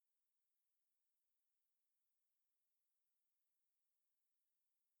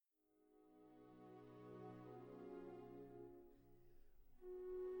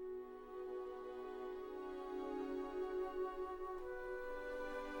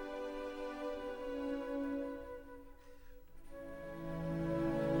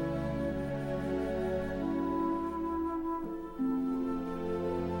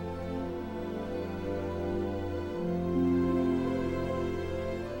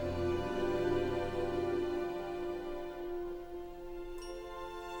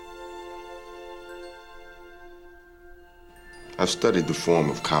I've studied the form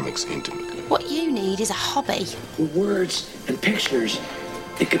of comics intimately. What you need is a hobby. Words and pictures,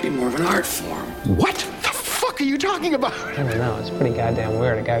 it could be more of an art form. What the fuck are you talking about? I don't know, it's pretty goddamn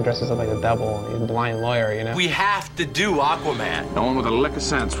weird. A guy dresses up like the devil, he's a blind lawyer, you know? We have to do Aquaman. No one with a lick of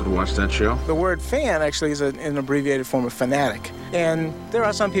sense would watch that show. The word fan actually is an abbreviated form of fanatic. And there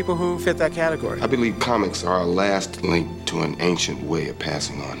are some people who fit that category. I believe comics are our last link to an ancient way of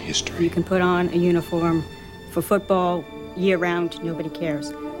passing on history. You can put on a uniform for football year-round, nobody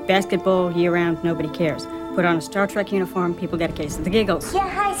cares. Basketball year-round, nobody cares. Put on a Star Trek uniform, people get a case of the giggles. Yeah,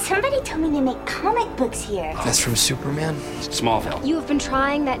 hi, somebody told me they make comic books here. That's from Superman? Smallville. You have been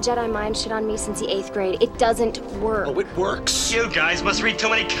trying that Jedi mind shit on me since the 8th grade. It doesn't work. Oh, it works. You guys must read too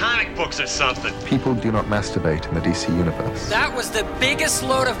many comic books or something. People do not masturbate in the DC universe. That was the biggest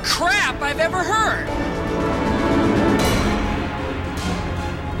load of crap I've ever heard.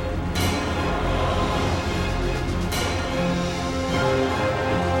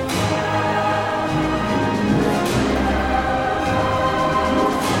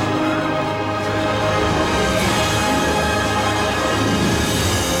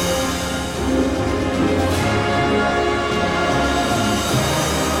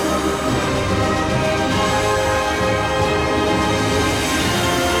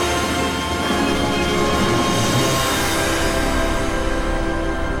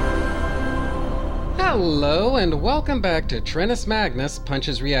 Hello and welcome back to Trennis Magnus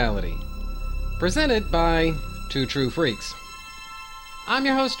Punches Reality, presented by Two True Freaks. I'm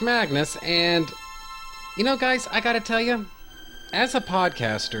your host Magnus, and you know guys, I gotta tell you, as a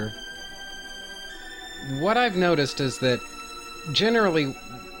podcaster, what I've noticed is that generally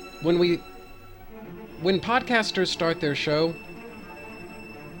when podcasters start their show,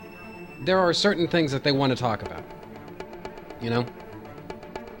 there are certain things that they want to talk about, you know?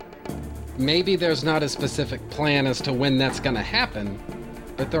 Maybe there's not a specific plan as to when that's going to happen,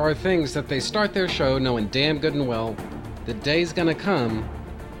 but there are things that they start their show knowing damn good and well the day's going to come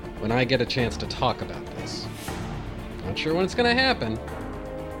when I get a chance to talk about this. Not sure when it's going to happen.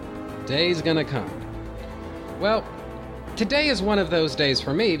 Day's going to come. Well, today is one of those days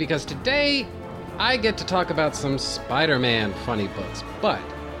for me because today I get to talk about some Spider-Man funny books, but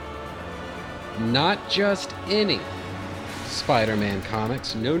not just any Spider-Man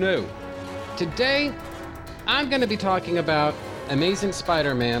comics. No. Today, I'm going to be talking about Amazing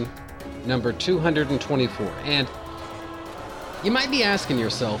Spider-Man number 224. And you might be asking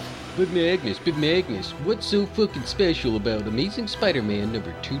yourself, but Magnus, what's so fucking special about Amazing Spider-Man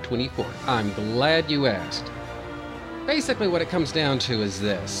number 224? I'm glad you asked. Basically, what it comes down to is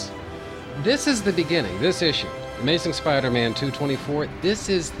this. This is the beginning, this issue, Amazing Spider-Man 224. This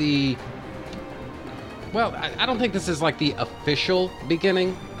is the... Well, I don't think this is like the official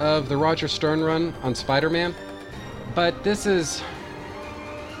beginning of the Roger Stern run on Spider-Man, but this is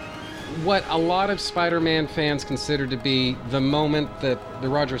what a lot of Spider-Man fans consider to be the moment that the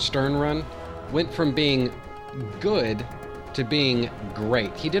Roger Stern run went from being good to being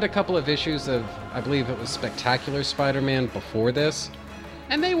great. He did a couple of issues of, I believe it was Spectacular Spider-Man before this,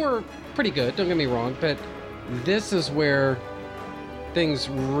 and they were pretty good, don't get me wrong, but this is where things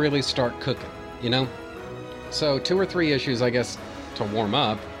really start cooking, you know? So 2 or 3 issues, I guess, to warm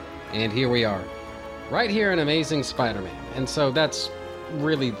up, and here we are, right here in Amazing Spider-Man. And so that's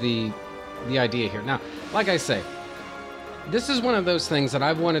really the idea here. Now, like I say, this is one of those things that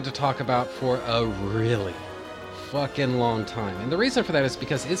I've wanted to talk about for a really fucking long time. And the reason for that is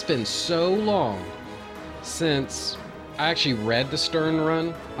because it's been so long since I actually read the Stern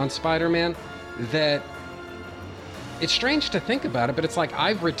run on Spider-Man that it's strange to think about it, but it's like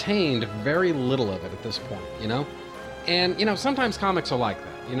I've retained very little of it at this point, you know? And, you know, sometimes comics are like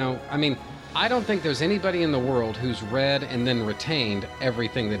that, you know? I mean, I don't think there's anybody in the world who's read and then retained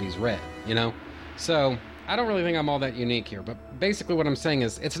everything that he's read, you know? So, I don't really think I'm all that unique here, but basically what I'm saying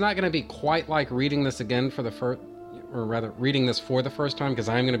is it's not going to be quite like reading this again for the first, or rather, reading this for the first time, because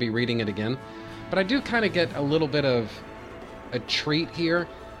I'm going to be reading it again. But I do kind of get a little bit of a treat here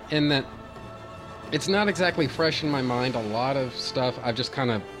in that it's not exactly fresh in my mind. A lot of stuff I've just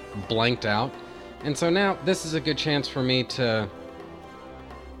kind of blanked out. And so now this is a good chance for me to,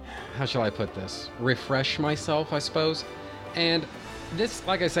 how shall I put this? Refresh myself, I suppose. And this,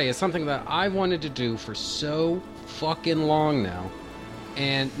 like I say, is something that I wanted to do for so fucking long now.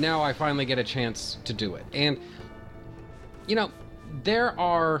 And now I finally get a chance to do it. And, you know, there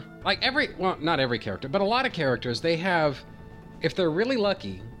are, like well, not every character, but a lot of characters, they have, if they're really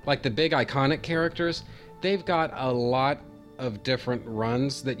lucky, like the big iconic characters, they've got a lot of different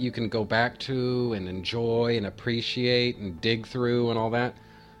runs that you can go back to and enjoy and appreciate and dig through and all that.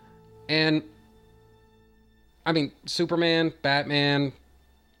 And I mean, Superman, Batman,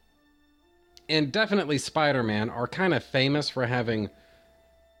 and definitely Spider-Man are kind of famous for having,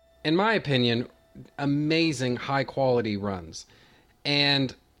 in my opinion, amazing high-quality runs.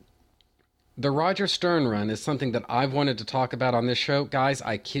 And the Roger Stern run is something that I've wanted to talk about on this show. Guys,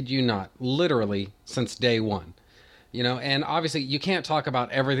 I kid you not, literally since day one. You know, and obviously you can't talk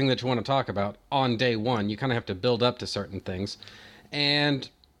about everything that you want to talk about on day one. You kind of have to build up to certain things. And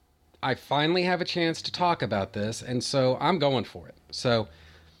I finally have a chance to talk about this, and so I'm going for it. So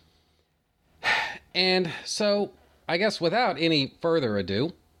I guess without any further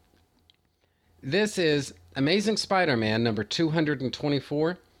ado, this is Amazing Spider-Man number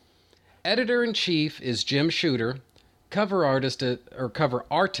 224. Editor-in-chief is Jim Shooter. Cover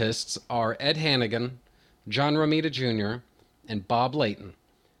artists are Ed Hannigan, John Romita Jr., and Bob Layton.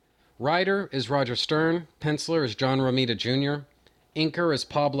 Writer is Roger Stern. Penciler is John Romita Jr. Inker is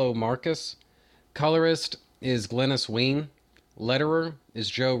Pablo Marcus. Colorist is Glennis Ween. Letterer is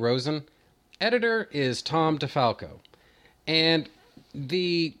Joe Rosen. Editor is Tom DeFalco. And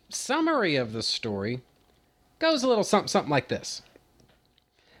the summary of the story goes a little something like this.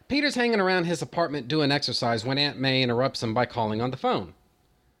 Peter's hanging around his apartment doing exercise when Aunt May interrupts him by calling on the phone.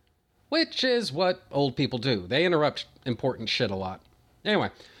 Which is what old people do. They interrupt important shit a lot. Anyway,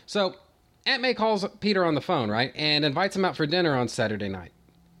 so Aunt May calls Peter on the phone, right, and invites him out for dinner on Saturday night.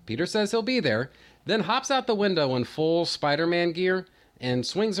 Peter says he'll be there, then hops out the window in full Spider-Man gear and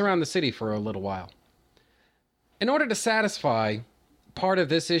swings around the city for a little while. In order to satisfy part of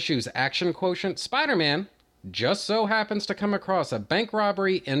this issue's action quotient, Spider-Man just so happens to come across a bank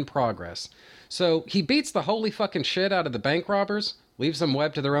robbery in progress. So he beats the holy fucking shit out of the bank robbers, leaves them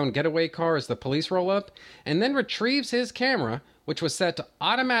webbed to their own getaway car as the police roll up, and then retrieves his camera, which was set to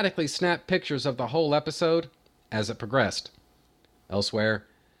automatically snap pictures of the whole episode as it progressed. Elsewhere,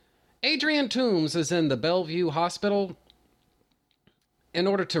 Adrian Toomes is in the Bellevue Hospital in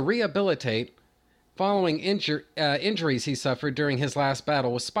order to rehabilitate following injuries he suffered during his last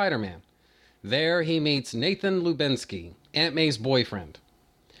battle with Spider-Man. There he meets Nathan Lubinsky, Aunt May's boyfriend.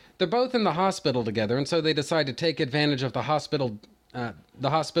 They're both in the hospital together, and so they decide to take advantage of the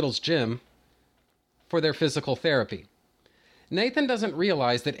hospital's gym for their physical therapy. Nathan doesn't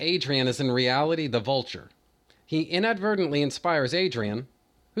realize that Adrian is in reality the Vulture. He inadvertently inspires Adrian,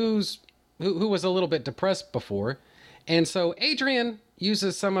 who was a little bit depressed before, and so Adrian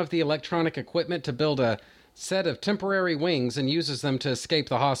uses some of the electronic equipment to build a set of temporary wings and uses them to escape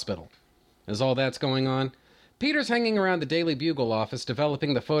the hospital. As all that's going on, Peter's hanging around the Daily Bugle office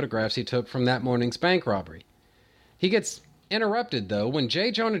developing the photographs he took from that morning's bank robbery. He gets interrupted, though, when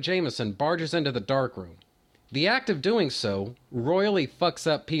J. Jonah Jameson barges into the darkroom. The act of doing so royally fucks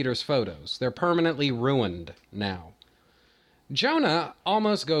up Peter's photos. They're permanently ruined now. Jonah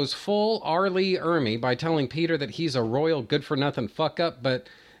almost goes full R. Lee Ermey by telling Peter that he's a royal good-for-nothing fuck-up,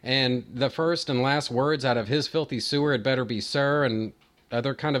 and the first and last words out of his filthy sewer had better be sir, and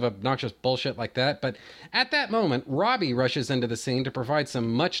other kind of obnoxious bullshit like that. But at that moment, Robbie rushes into the scene to provide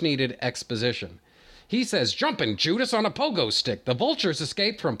some much-needed exposition. He says, "Jumpin' Judas on a pogo stick. The Vulture's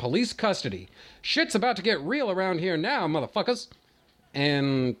escaped from police custody. Shit's about to get real around here now, motherfuckers."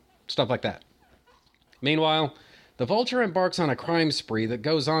 And stuff like that. Meanwhile, the Vulture embarks on a crime spree that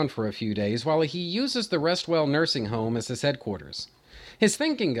goes on for a few days while he uses the Restwell nursing home as his headquarters. His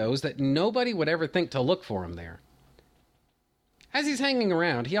thinking goes that nobody would ever think to look for him there. As he's hanging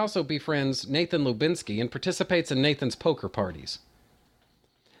around, he also befriends Nathan Lubinsky and participates in Nathan's poker parties.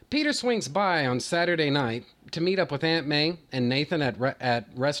 Peter swings by on Saturday night to meet up with Aunt May and Nathan at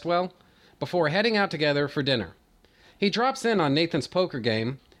Restwell before heading out together for dinner. He drops in on Nathan's poker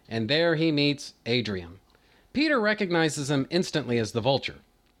game, and there he meets Adrian. Peter recognizes him instantly as the Vulture.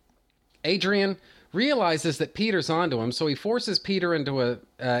 Adrian realizes that Peter's onto him, so he forces Peter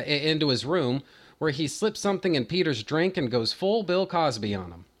into his room, where he slips something in Peter's drink and goes full Bill Cosby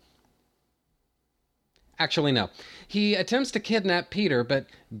on him. Actually, no. He attempts to kidnap Peter, but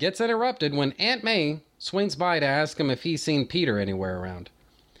gets interrupted when Aunt May swings by to ask him if he's seen Peter anywhere around.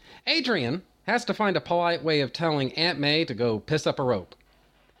 Adrian has to find a polite way of telling Aunt May to go piss up a rope.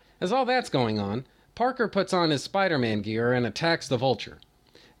 As all that's going on, Parker puts on his Spider-Man gear and attacks the Vulture.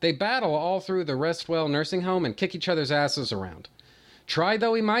 They battle all through the Restwell nursing home and kick each other's asses around. Try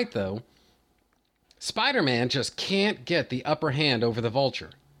though he might, though, Spider-Man just can't get the upper hand over the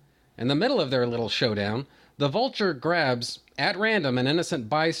Vulture. In the middle of their little showdown, the Vulture grabs, at random, an innocent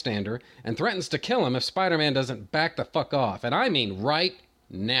bystander and threatens to kill him if Spider-Man doesn't back the fuck off. And I mean right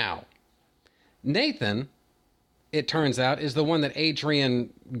now. Nathan it turns out, is the one that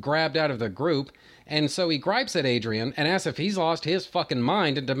Adrian grabbed out of the group. And so he gripes at Adrian and asks if he's lost his fucking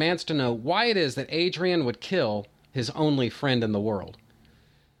mind and demands to know why it is that Adrian would kill his only friend in the world.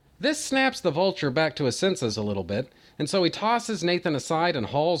 This snaps the Vulture back to his senses a little bit, and so he tosses Nathan aside and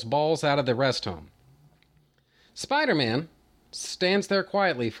hauls balls out of the rest home. Spider-Man stands there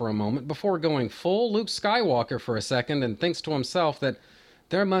quietly for a moment before going full Luke Skywalker for a second and thinks to himself that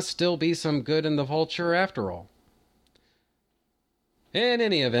there must still be some good in the Vulture after all. In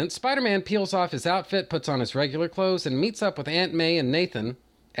any event, Spider-Man peels off his outfit, puts on his regular clothes, and meets up with Aunt May and Nathan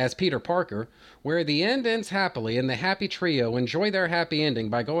as Peter Parker, where the end ends happily and the happy trio enjoy their happy ending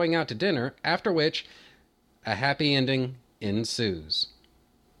by going out to dinner, after which a happy ending ensues.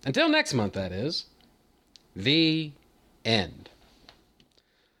 Until next month, that is. The end.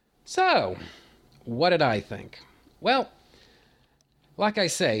 So, what did I think? Well, like I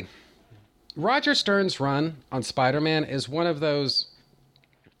say, Roger Stern's run on Spider-Man is one of those,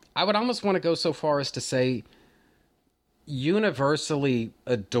 I would almost want to go so far as to say, universally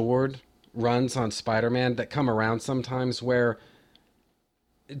adored runs on Spider-Man that come around sometimes where,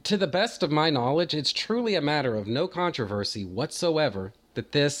 to the best of my knowledge, it's truly a matter of no controversy whatsoever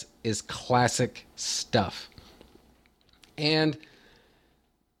that this is classic stuff. And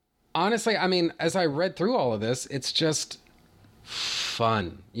honestly, I mean, as I read through all of this, it's just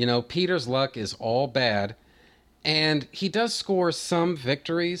fun. You know, Peter's luck is all bad, and he does score some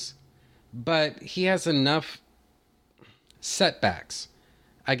victories, but he has enough setbacks,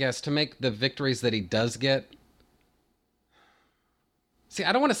 I guess, to make the victories that he does get, see,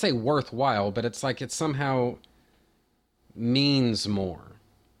 I don't want to say worthwhile, but it's like it somehow means more.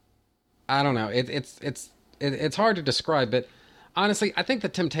 I don't know. It's hard to describe, but honestly, I think the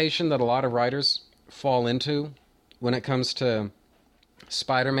temptation that a lot of writers fall into when it comes to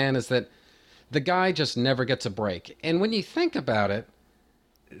Spider-Man is that the guy just never gets a break. And when you think about it,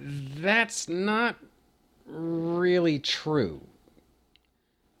 that's not really true.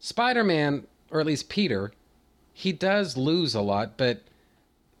 Spider-Man, or at least Peter, he does lose a lot, but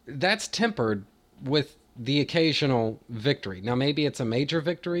that's tempered with the occasional victory. Now, maybe it's a major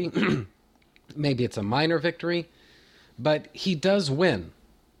victory, maybe it's a minor victory, but he does win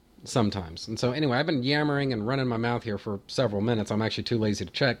sometimes. And so anyway, I've been yammering and running my mouth here for several minutes. I'm actually too lazy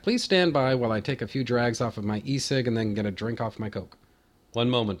to check. Please stand by while I take a few drags off of my e-cig and then get a drink off my Coke. One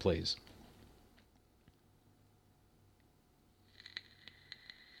moment, please.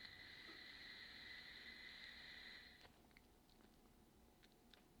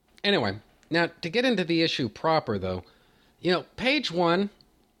 Anyway, now to get into the issue proper, though, you know, page one,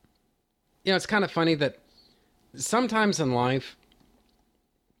 you know, it's kind of funny that sometimes in life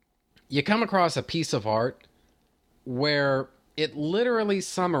you come across a piece of art where it literally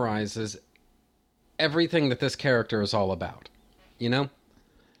summarizes everything that this character is all about, you know?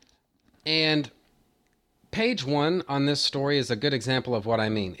 And page one on this story is a good example of what I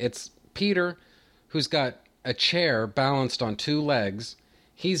mean. It's Peter, who's got a chair balanced on two legs.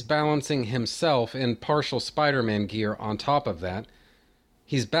 He's balancing himself in partial Spider-Man gear on top of that.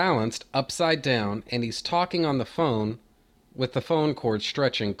 He's balanced upside down, and he's talking on the phone with the phone cord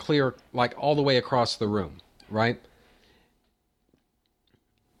stretching clear, like all the way across the room, right?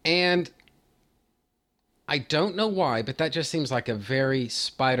 And I don't know why, but that just seems like a very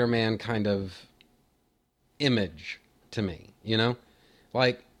Spider-Man kind of image to me, you know?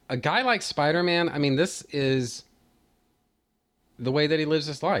 Like, a guy like Spider-Man, I mean, this is the way that he lives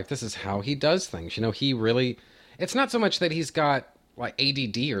his life. This is how he does things. You know, he really, it's not so much that he's got like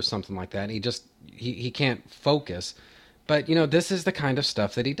ADD or something like that. He can't focus, but you know, this is the kind of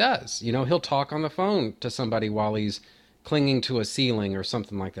stuff that he does. You know, he'll talk on the phone to somebody while he's clinging to a ceiling or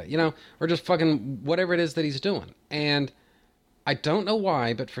something like that, you know, or just fucking whatever it is that he's doing. And I don't know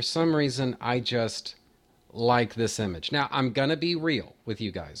why, but for some reason, I just like this image. Now, I'm gonna be real with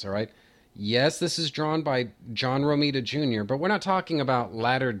you guys, all right? Yes, this is drawn by John Romita Jr., but we're not talking about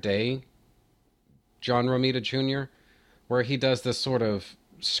latter day John Romita Jr., where he does this sort of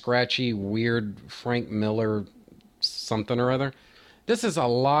scratchy, weird Frank Miller something or other. This is a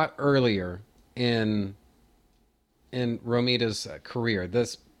lot earlier in Romita's career.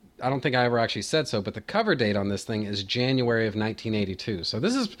 This, I don't think I ever actually said so, but the cover date on this thing is January of 1982. So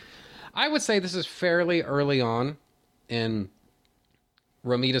this is, I would say this is fairly early on in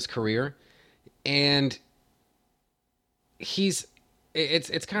Romita's career, and it's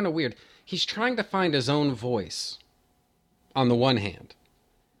kind of weird. He's trying to find his own voice on the one hand.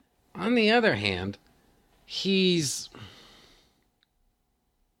 On the other hand, he's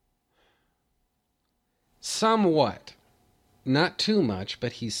somewhat, not too much,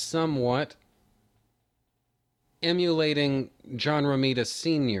 but he's somewhat emulating John Romita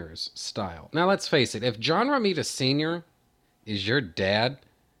Sr.'s style. Now, let's face it, if John Romita Sr. is your dad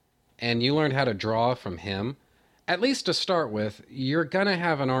and you learned how to draw from him, at least to start with, you're going to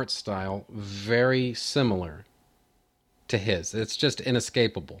have an art style very similar to his. It's just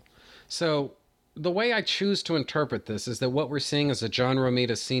inescapable. So the way I choose to interpret this is that what we're seeing is a John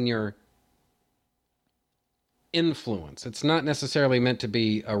Romita Sr. influence. It's not necessarily meant to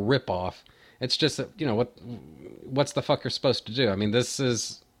be a ripoff. It's just that, you know, what's the fuck you're supposed to do? I mean, this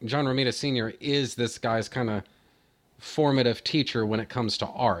is, John Romita Sr. is this guy's kind of formative teacher when it comes to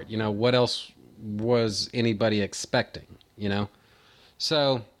art. You know, what else was anybody expecting, you know?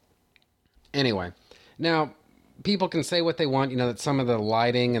 So, anyway. Now, people can say what they want, you know, that some of the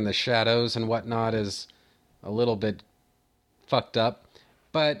lighting and the shadows and whatnot is a little bit fucked up.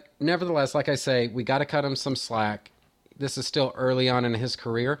 But nevertheless, like I say, we got to cut him some slack. This is still early on in his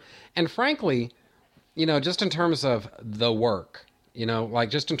career. And frankly, you know, just in terms of the work, you know, like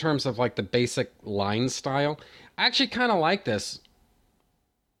just in terms of like the basic line style, I actually kind of like this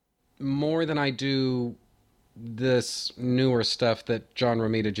more than I do this newer stuff that John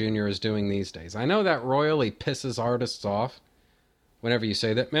Romita Jr. is doing these days. I know that royally pisses artists off whenever you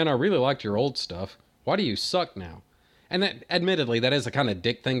say that, man, I really liked your old stuff. Why do you suck now? And that, admittedly, that is a kind of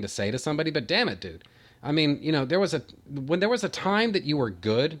dick thing to say to somebody, but damn it, dude. I mean, you know, when there was a time that you were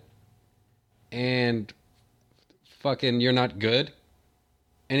good and fucking you're not good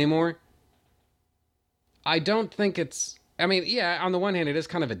anymore, I don't think it's, I mean, yeah, on the one hand, it is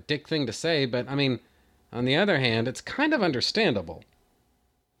kind of a dick thing to say, but I mean, on the other hand, it's kind of understandable,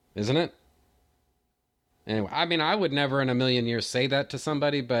 isn't it? Anyway, I mean, I would never in a million years say that to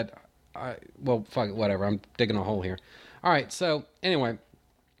somebody, but well, fuck it, whatever. I'm digging a hole here. All right, so anyway,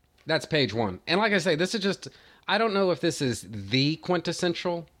 that's page 1. And like I say, this is just, I don't know if this is the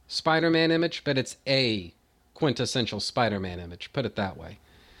quintessential Spider-Man image, but it's a quintessential Spider-Man image, put it that way.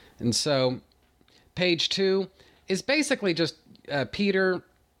 And so page 2 is basically just Peter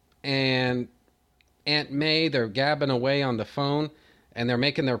and Aunt May. They're gabbing away on the phone and they're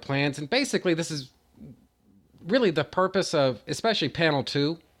making their plans. And basically this is really the purpose of, especially panel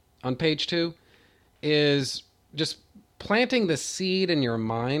 2 on page 2, is just planting the seed in your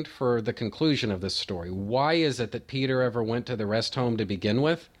mind for the conclusion of this story. Why is it that Peter ever went to the rest home to begin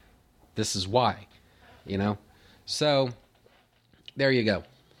with? This is why, you know? So there you go.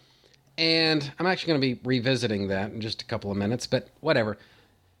 And I'm actually going to be revisiting that in just a couple of minutes, but whatever.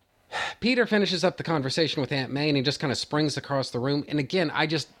 Peter finishes up the conversation with Aunt May and he just kind of springs across the room. And again, I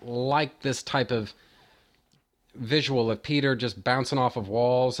just like this type of visual of Peter just bouncing off of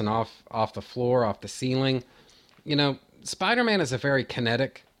walls and off the floor, off the ceiling. You know, Spider-Man is a very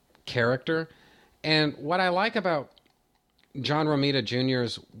kinetic character. And what I like about John Romita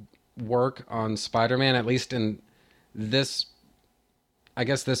Jr.'s work on Spider-Man, at least in this, I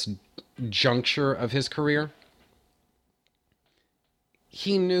guess this juncture of his career,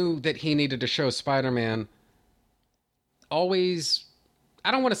 he knew that he needed to show Spider-Man always,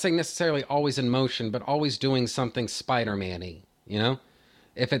 I don't want to say necessarily always in motion, but always doing something Spider-Man-y, you know?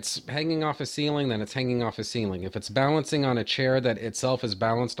 If it's hanging off a ceiling, then it's hanging off a ceiling. If it's balancing on a chair that itself is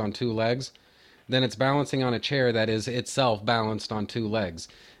balanced on 2 legs, then it's balancing on a chair that is itself balanced on 2 legs.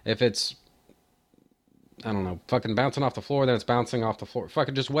 If it's, I don't know, fucking bouncing off the floor, then it's bouncing off the floor.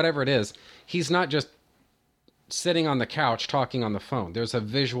 Fucking just whatever it is. He's not just sitting on the couch talking on the phone. There's a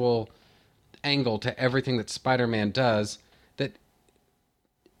visual angle to everything that Spider-Man does that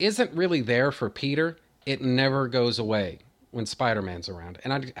isn't really there for Peter. It never goes away when Spider-Man's around.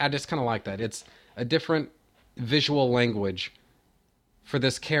 And I just kind of like that. It's a different visual language for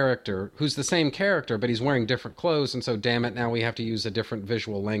this character, who's the same character, but he's wearing different clothes, and so damn it, now we have to use a different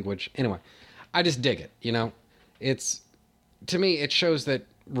visual language. Anyway, I just dig it, you know? It's, to me, it shows that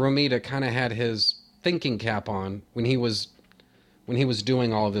Romita kind of had his thinking cap on when he was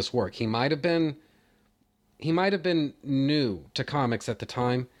doing all of this work. He might have been new to comics at the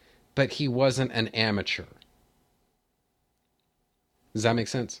time, but he wasn't an amateur. Does that make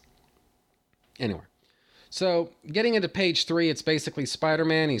sense? Anyway, so getting into page 3, it's basically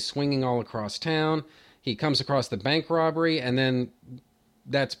Spider-Man. He's swinging all across town. He comes across the bank robbery, and then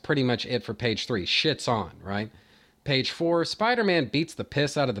that's pretty much it for page 3. Shit's on, right? Page 4, Spider-Man beats the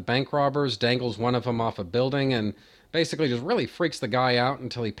piss out of the bank robbers, dangles one of them off a building, and basically just really freaks the guy out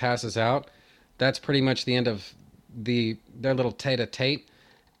until he passes out. That's pretty much the end of their little tete-a-tete.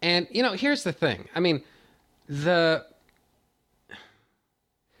 And, you know, here's the thing. I mean, this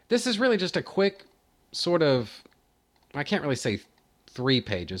is really just a quick sort of, I can't really say 3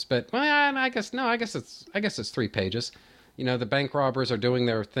 pages, but well, I guess it's 3 pages. You know, the bank robbers are doing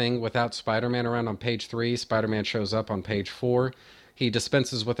their thing without Spider-Man around on page 3. Spider-Man shows up on page 4. He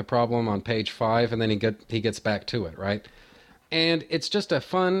dispenses with the problem on page 5, and then he gets back to it, right? And it's just a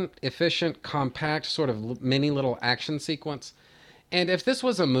fun, efficient, compact sort of mini little action sequence. And if this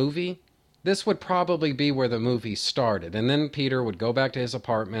was a movie, this would probably be where the movie started. And then Peter would go back to his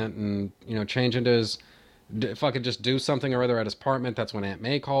apartment and, you know, change into his... fucking just do something or other at his apartment. That's when Aunt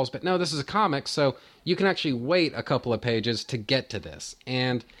May calls. But no, this is a comic, so you can actually wait a couple of pages to get to this.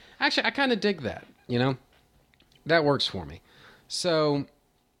 And actually, I kind of dig that, you know? That works for me. So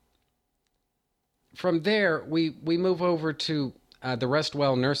from there, we move over to the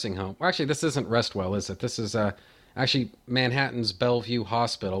Restwell Nursing Home. Well, actually, this isn't Restwell, is it? This is actually Manhattan's Bellevue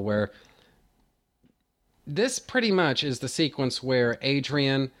Hospital, where this pretty much is the sequence where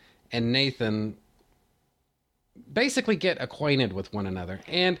Adrian and Nathan basically get acquainted with one another.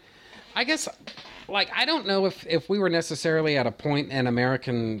 And I guess, like, I don't know if we were necessarily at a point in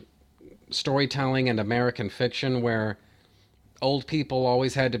American storytelling and American fiction where old people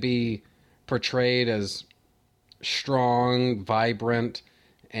always had to be portrayed as strong, vibrant,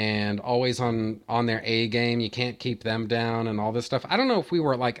 and always on their A game. You can't keep them down and all this stuff. I don't know if we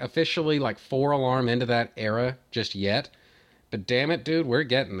were, like, officially, like, 4-alarm into that era just yet. But damn it, dude, we're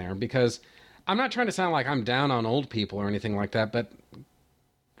getting there. Because I'm not trying to sound like I'm down on old people or anything like that, but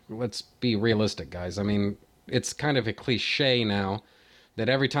let's be realistic, guys. I mean, it's kind of a cliche now that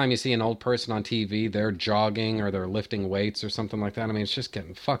every time you see an old person on TV, they're jogging or they're lifting weights or something like that. I mean, it's just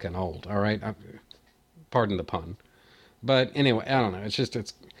getting fucking old, all right? Pardon the pun. But anyway, I don't know. It's just,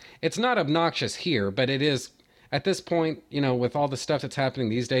 it's not obnoxious here, but it is, at this point, you know, with all the stuff that's happening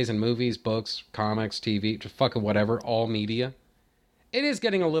these days in movies, books, comics, TV, just fucking whatever, all media, it is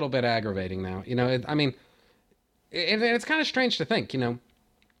getting a little bit aggravating now. You know, I mean, it's kind of strange to think, you know,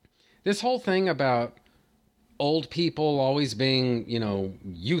 this whole thing about old people always being, you know,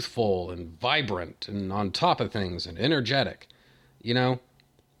 youthful and vibrant and on top of things and energetic, you know,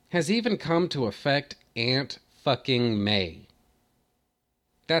 has even come to affect Aunt fucking May.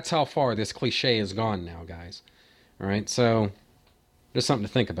 That's how far this cliche has gone now, guys. All right, so there's something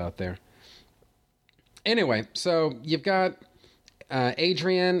to think about there. Anyway, so you've got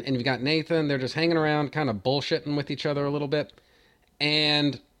Adrian and you've got Nathan. They're just hanging around, kind of bullshitting with each other a little bit.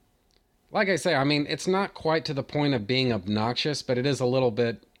 And like I say, I mean, it's not quite to the point of being obnoxious, but it is a little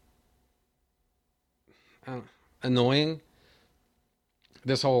bit annoying.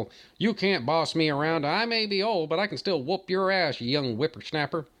 This whole, you can't boss me around. I may be old, but I can still whoop your ass, you young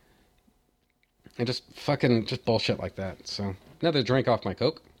whippersnapper. And just fucking, just bullshit like that. So, another drink off my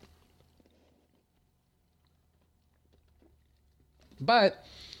Coke. But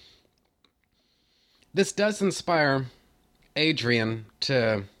this does inspire Adrian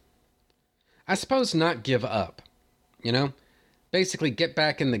to, I suppose, not give up, you know? Basically get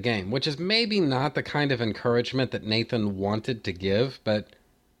back in the game, which is maybe not the kind of encouragement that Nathan wanted to give, but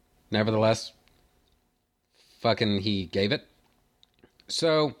nevertheless, fucking he gave it.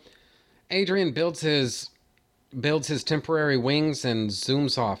 So Adrian builds his temporary wings and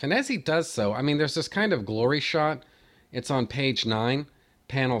zooms off. And as he does so, I mean, there's this kind of glory shot. It's on page 9,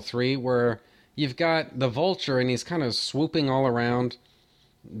 panel 3, where you've got the Vulture and he's kind of swooping all around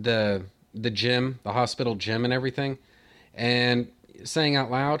the gym, the hospital gym and everything, and saying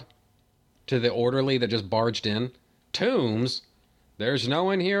out loud to the orderly that just barged in, Toombs, there's no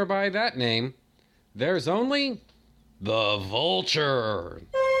one here by that name. There's only the Vulture.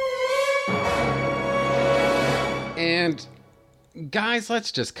 And guys,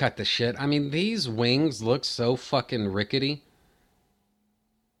 let's just cut the shit. I mean, these wings look so fucking rickety.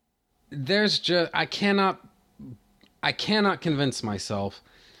 There's just, I cannot convince myself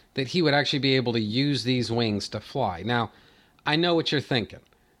that he would actually be able to use these wings to fly. Now, I know what you're thinking,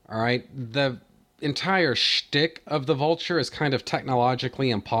 all right? The entire shtick of the Vulture is kind of technologically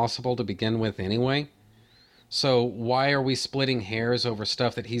impossible to begin with anyway. So why are we splitting hairs over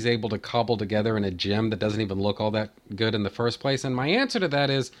stuff that he's able to cobble together in a gym that doesn't even look all that good in the first place? And my answer to that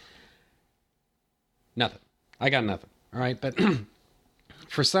is nothing. I got nothing, all right? But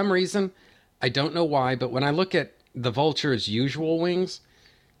for some reason, I don't know why, but when I look at the Vulture's usual wings,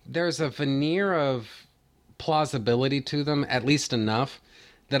 there's a veneer of plausibility to them, at least enough,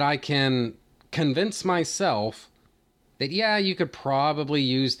 that I can convince myself that, yeah, you could probably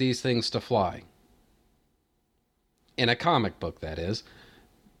use these things to fly. In a comic book, that is.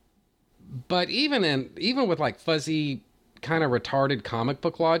 But even with like fuzzy, kind of retarded comic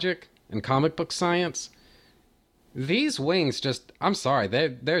book logic and comic book science, these wings just, I'm sorry,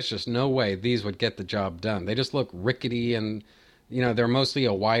 there's just no way these would get the job done. They just look rickety and, you know, they're mostly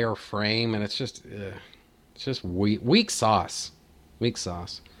a wire frame, and it's just It's just weak sauce. Weak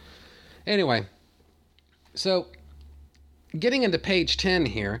sauce. Anyway, so getting into page 10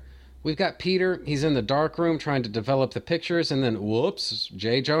 here, we've got Peter. He's in the dark room trying to develop the pictures, and then, whoops,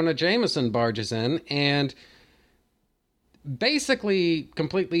 J. Jonah Jameson barges in and basically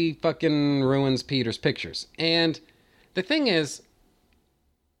completely fucking ruins Peter's pictures. And the thing is,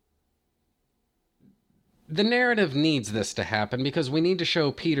 the narrative needs this to happen because we need to show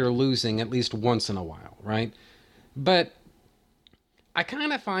Peter losing at least once in a while, right? But I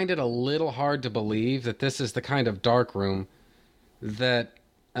kind of find it a little hard to believe that this is the kind of darkroom that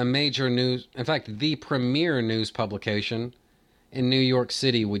a major news, in fact, the premier news publication in New York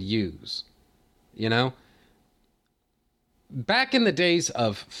City would use. You know? Back in the days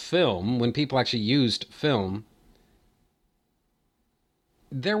of film, when people actually used film,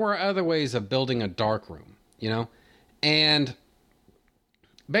 there were other ways of building a darkroom, you know? And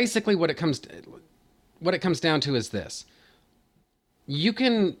basically what it comes down to is this. You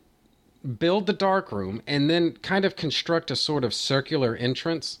can build the darkroom and then kind of construct a sort of circular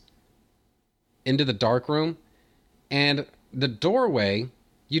entrance into the darkroom. And the doorway,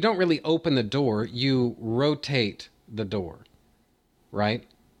 you don't really open the door, you rotate the door, right?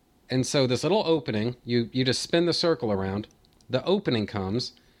 And so this little opening, you just spin the circle around, the opening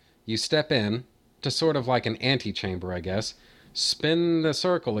comes, you step in to sort of like an antechamber, I guess, spin the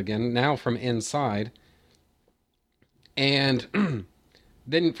circle again, now from inside, and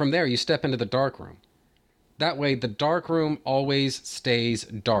then from there you step into the darkroom. That way the darkroom always stays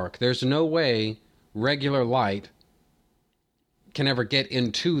dark. There's no way regular light can ever get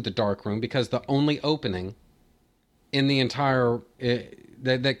into the darkroom because the only opening in the entire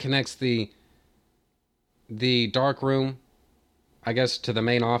that connects the darkroom, I guess, to the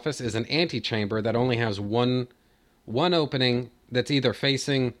main office is an antechamber that only has one opening that's either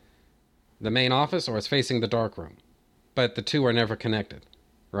facing the main office or it's facing the darkroom. But the two are never connected,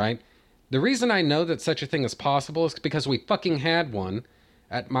 right? The reason I know that such a thing is possible is because we fucking had one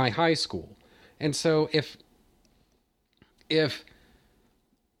at my high school. And so if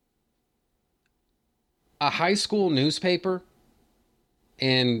a high school newspaper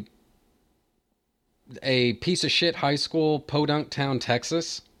in a piece of shit high school, Podunk Town,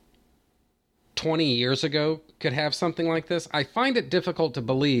 Texas, 20 years ago could have something like this, I find it difficult to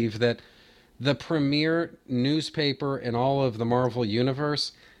believe that the premier newspaper in all of the Marvel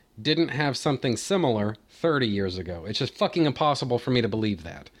Universe didn't have something similar 30 years ago. It's just fucking impossible for me to believe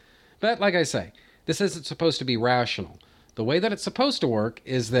that. But like I say, this isn't supposed to be rational. The way that it's supposed to work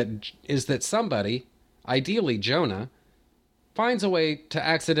is that somebody, ideally Jonah, finds a way to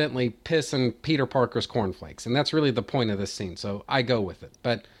accidentally piss in Peter Parker's cornflakes. And that's really the point of this scene, so I go with it.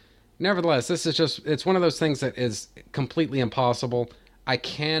 But nevertheless, it's one of those things that is completely impossible. I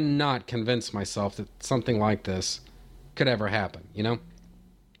cannot convince myself that something like this could ever happen, you know?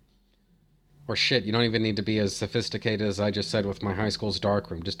 Or shit, you don't even need to be as sophisticated as I just said with my high school's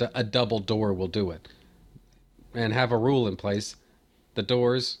darkroom. Just a double door will do it. And have a rule in place. The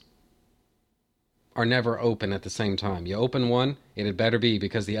doors are never open at the same time. You open one, it had better be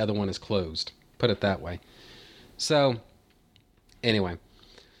because the other one is closed. Put it that way. So, anyway.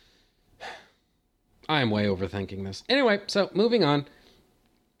 I am way overthinking this. Anyway, so moving on.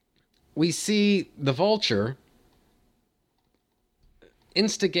 We see the Vulture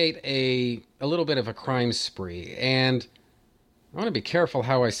instigate a little bit of a crime spree. And I want to be careful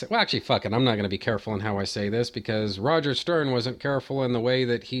how I say... Well, actually, fuck it. I'm not going to be careful in how I say this because Roger Stern wasn't careful in the way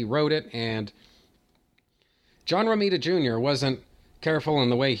that he wrote it, and John Romita Jr. wasn't careful in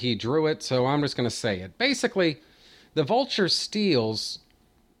the way he drew it, so I'm just going to say it. Basically, the Vulture steals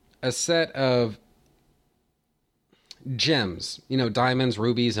a set of gems, you know, diamonds,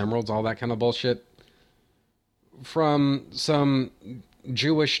 rubies, emeralds, all that kind of bullshit, from some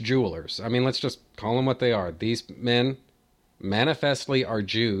Jewish jewelers. I mean, let's just call them what they are. These men manifestly are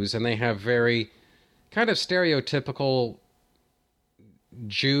Jews, and they have very kind of stereotypical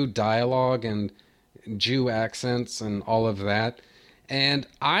Jew dialogue and Jew accents and all of that. And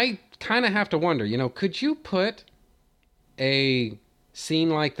I kind of have to wonder, you know, could you put a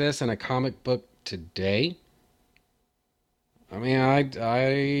scene like this in a comic book today? I mean,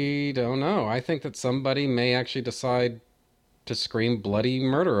 I don't know. I think that somebody may actually decide to scream bloody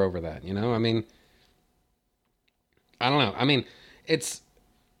murder over that, you know? I mean, I don't know. I mean, it's...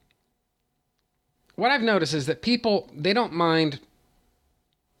 What I've noticed is that people, they don't mind,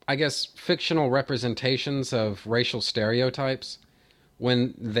 I guess, fictional representations of racial stereotypes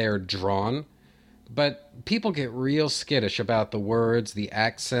when they're drawn. But people get real skittish about the words, the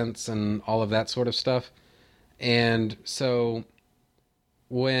accents, and all of that sort of stuff. And so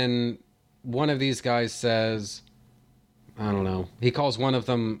when one of these guys says, I don't know, he calls one of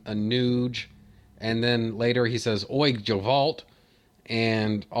them a nooge, and then later he says, oig Jovalt,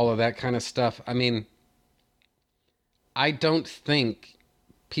 and all of that kind of stuff. I mean, I don't think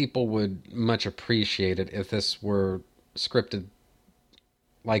people would much appreciate it if this were scripted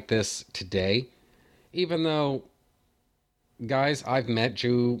like this today. Even though, guys, I've met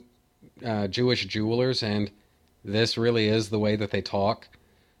Jewish jewelers, and this really is the way that they talk.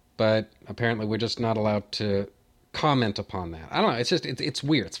 But apparently we're just not allowed to comment upon that. I don't know. It's just, it's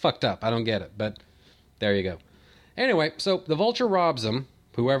weird. It's fucked up. I don't get it. But there you go. Anyway, so the Vulture robs them,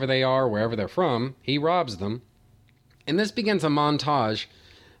 whoever they are, wherever they're from, he robs them. And this begins a montage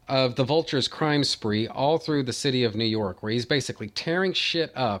of the Vulture's crime spree all through the city of New York, where he's basically tearing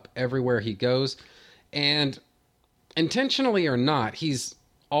shit up everywhere he goes. And intentionally or not, he's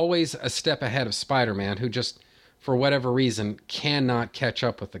always a step ahead of Spider-Man, who just, for whatever reason, cannot catch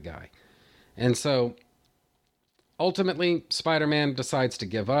up with the guy. And so, ultimately, Spider-Man decides to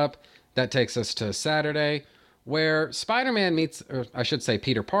give up. That takes us to Saturday, where Spider-Man meets, or I should say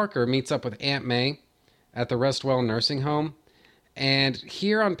Peter Parker, meets up with Aunt May at the Restwell nursing home. And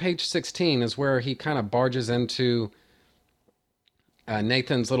here on page 16 is where he kind of barges into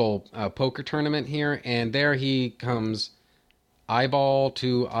Nathan's little poker tournament here. And there he comes eyeball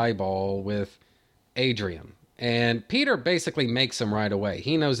to eyeball with Adrian. And Peter basically makes him right away.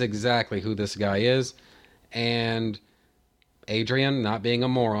 He knows exactly who this guy is. And Adrian, not being a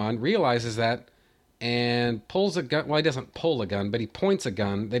moron, realizes that and pulls a gun. Well, he doesn't pull a gun, but he points a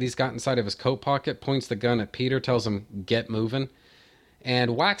gun that he's got inside of his coat pocket, points the gun at Peter, tells him, get moving,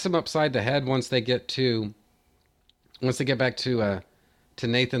 and whacks him upside the head once they get back to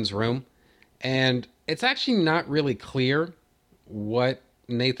Nathan's room. And it's actually not really clear what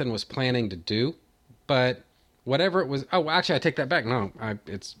Nathan was planning to do, but whatever it was... Oh, actually, I take that back. No,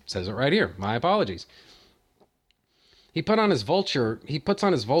 it says it right here. My apologies. He puts on his vulture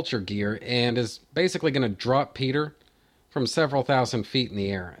gear and is basically going to drop Peter from several thousand feet in the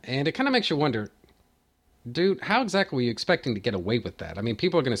air. And it kind of makes you wonder, dude, how exactly were you expecting to get away with that? I mean,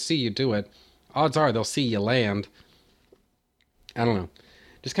 people are going to see you do it. Odds are they'll see you land. I don't know.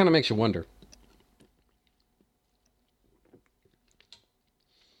 Just kind of makes you wonder.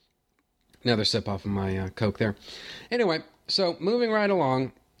 Another sip off of my Coke there. Anyway, so moving right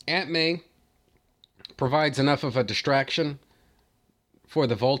along, Aunt May provides enough of a distraction for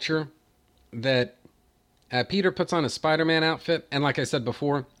the Vulture that Peter puts on a Spider-Man outfit. And like I said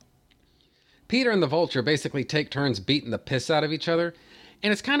before, Peter and the Vulture basically take turns beating the piss out of each other.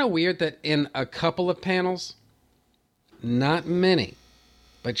 And it's kind of weird that in a couple of panels, not many,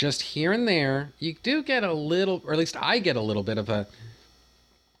 but just here and there, you do get a little, or at least I get a little bit of a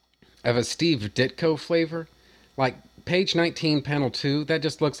Steve Ditko flavor. Like page 19, panel 2, that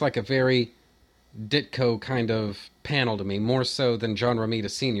just looks like a very Ditko kind of panel to me, more so than John Romita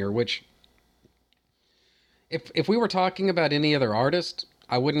Sr., which, if we were talking about any other artist,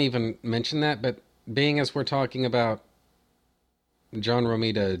 I wouldn't even mention that, but being as we're talking about John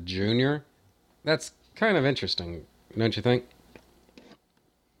Romita Jr., that's kind of interesting, don't you think?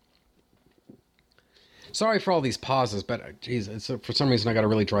 Sorry for all these pauses, but geez, for some reason I got a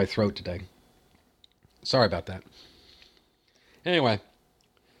really dry throat today. Sorry about that. Anyway,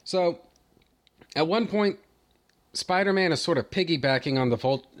 so at one point, Spider-Man is sort of piggybacking on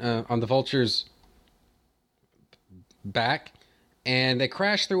the Vulture's back, and they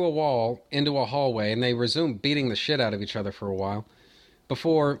crash through a wall into a hallway, and they resume beating the shit out of each other for a while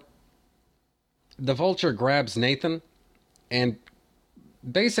before the Vulture grabs Nathan and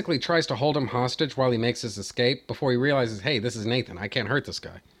basically tries to hold him hostage while he makes his escape before he realizes, hey, this is Nathan. I can't hurt this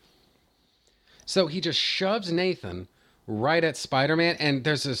guy. So he just shoves Nathan right at Spider-Man, and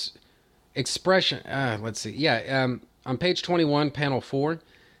there's this expression. Let's see. Yeah, on page 21, panel 4,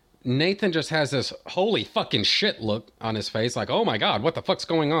 Nathan just has this holy fucking shit look on his face, like, oh my god, what the fuck's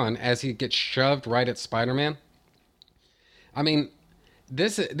going on, as he gets shoved right at Spider-Man. I mean,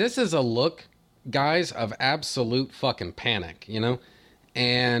 this is a look, guys, of absolute fucking panic, you know?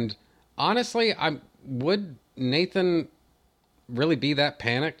 And honestly, would Nathan really be that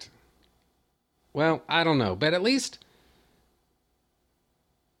panicked? Well, I don't know, but at least,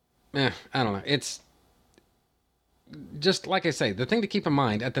 I don't know. It's just like I say, the thing to keep in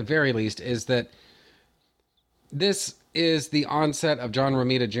mind, at the very least, is that this is the onset of John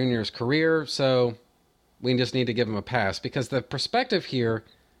Romita Jr.'s career, so we just need to give him a pass, because the perspective here,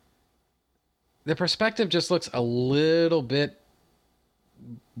 just looks a little bit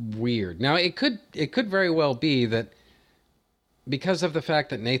weird. Now, it could very well be that because of the fact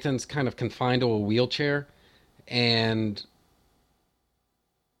that Nathan's kind of confined to a wheelchair, and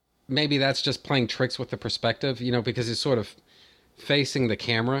maybe that's just playing tricks with the perspective, you know, because he's sort of facing the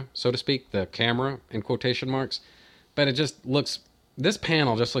camera, so to speak, the camera in quotation marks. But it just looks, this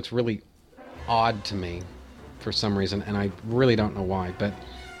panel just looks really odd to me for some reason, and I really don't know why. But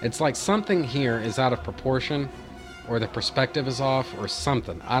it's like something here is out of proportion, or the perspective is off, or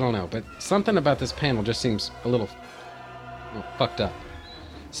something. I don't know, but something about this panel just seems a little fucked up.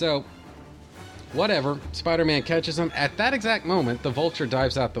 So, whatever, Spider-Man catches him. At that exact moment, the Vulture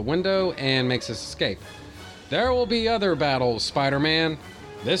dives out the window and makes his escape. There will be other battles, Spider-Man.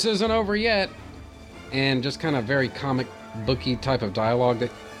 This isn't over yet. And just kind of very comic booky type of dialogue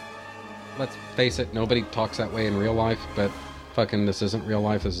that, let's face it, nobody talks that way in real life, but fucking this isn't real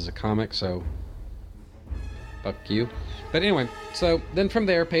life, this is a comic, so fuck you. But anyway, so then from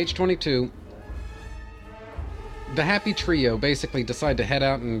there, page 22, the Happy Trio basically decide to head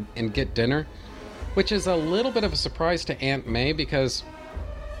out and get dinner, which is a little bit of a surprise to Aunt May because,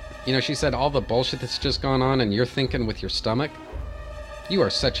 you know, she said all the bullshit that's just gone on and you're thinking with your stomach. You are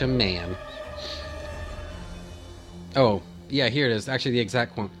such a man. Oh, yeah, here it is. Actually, the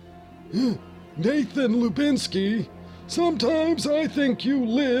exact quote. Nathan Lubinsky, sometimes I think you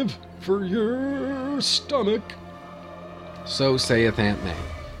live for your stomach. So saith Aunt May.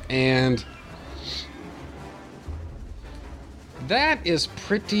 And that is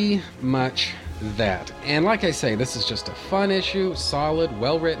pretty much that. And like I say, this is just a fun issue, solid,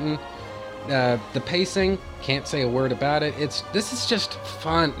 well-written. The pacing, can't say a word about it. This is just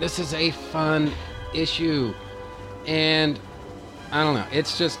fun. This is a fun issue. And I don't know,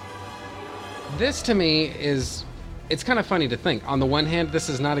 it's just, this to me is, it's kind of funny to think. On the one hand, this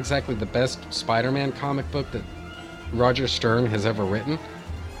is not exactly the best Spider-Man comic book that Roger Stern has ever written.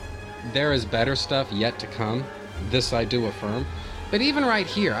 There is better stuff yet to come. This I do affirm. But even right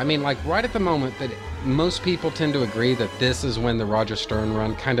here, I mean, like right at the moment that most people tend to agree that this is when the Roger Stern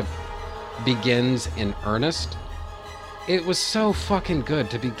run kind of begins in earnest, it was so fucking good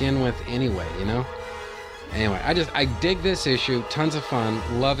to begin with anyway, you know? Anyway, I dig this issue, tons of fun,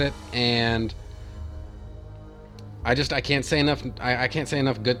 love it, and I can't say enough, I can't say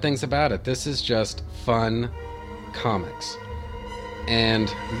enough good things about it. This is just fun comics. And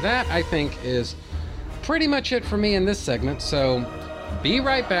that, I think, is pretty much it for me in this segment, so be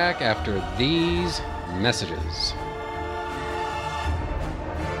right back after these messages.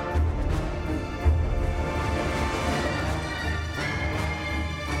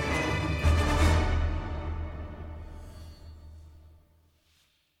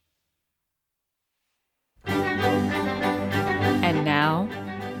 And now,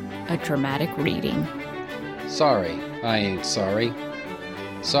 a dramatic reading. Sorry, I ain't sorry.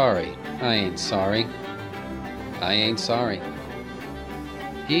 Sorry, I ain't sorry. I ain't sorry.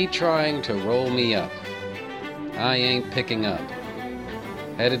 He trying to roll me up. I ain't picking up.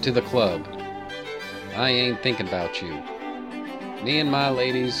 Headed to the club. I ain't thinking about you. Me and my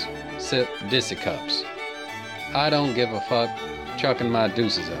ladies sip dissy cups. I don't give a fuck, chucking my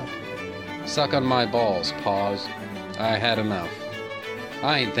deuces up. Suck on my balls, paws. I had enough.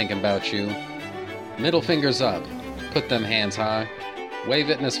 I ain't thinking about you. Middle fingers up. Put them hands high.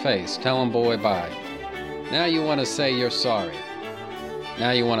 Wave it in his face. Tell him boy bye. Now you want to say you're sorry.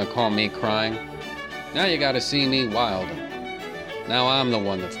 Now you want to call me crying. Now you got to see me wilding. Now I'm the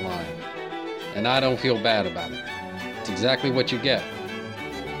one that's lying. And I don't feel bad about it. It's exactly what you get.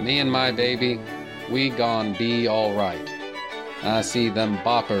 Me and my baby, we gon' be alright. I see them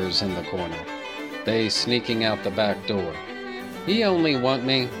boppers in the corner. They sneaking out the back door. He only want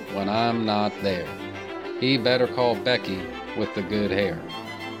me when I'm not there. He better call Becky with the good hair.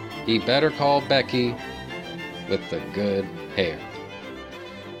 He better call Becky with the good hair.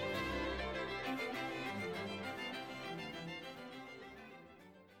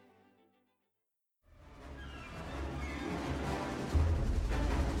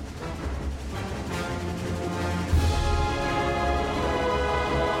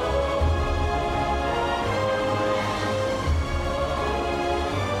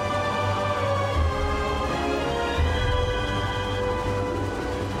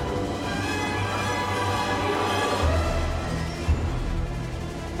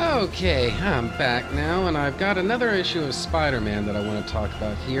 Okay, I'm back now, and I've got another issue of Spider-Man that I want to talk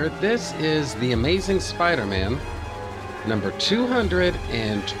about here. This is The Amazing Spider-Man, number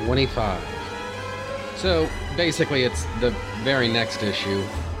 225. So, basically, it's the very next issue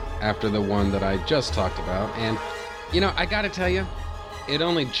after the one that I just talked about, and, you know, I gotta tell you, it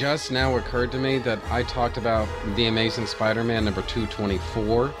only just now occurred to me that I talked about The Amazing Spider-Man number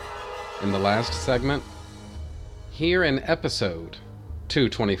 224 in the last segment. Here in episode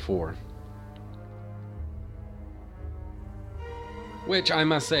 224. which I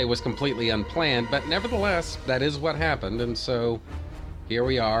must say was completely unplanned, but nevertheless, that is what happened, and so here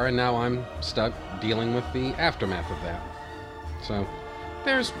we are, and now I'm stuck dealing with the aftermath of that. So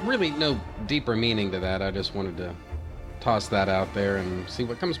there's really no deeper meaning to that. I just wanted to toss that out there and see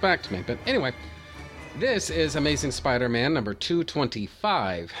what comes back to me. But anyway, this is Amazing Spider-Man number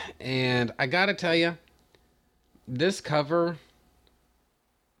 225, and I gotta tell you, this cover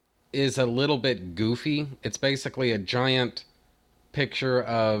is a little bit goofy. It's basically a giant picture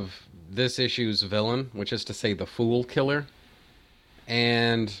of this issue's villain, which is to say the Fool Killer.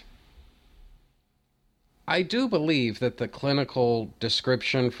 And I do believe that the clinical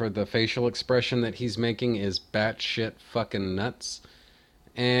description for the facial expression that he's making is batshit fucking nuts.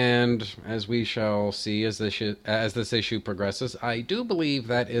 And as we shall see as this issue progresses, I do believe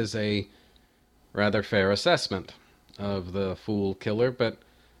that is a rather fair assessment of the Fool Killer, but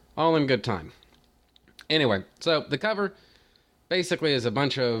all in good time. Anyway, so the cover basically is a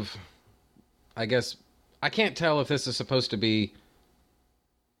bunch of, I guess, I can't tell if this is supposed to be,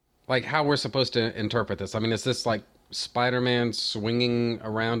 like, how we're supposed to interpret this. I mean, is this like Spider-Man swinging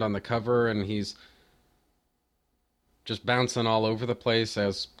around on the cover and he's just bouncing all over the place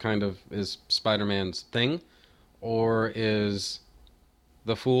as kind of is Spider-Man's thing? Or is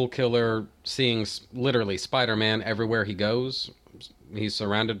the Fool Killer seeing literally Spider-Man everywhere he goes? He's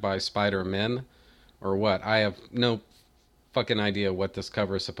surrounded by Spider-Men? Or what? I have no fucking idea what this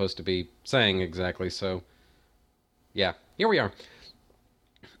cover is supposed to be saying exactly, so yeah, here we are.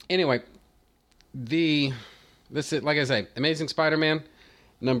 Anyway, this is, like I say, Amazing Spider-Man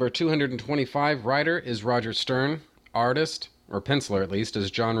number 225. Writer is Roger Stern. Artist, or penciler at least, is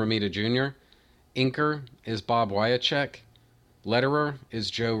John Romita Jr. Inker is Bob Wyacek. Letterer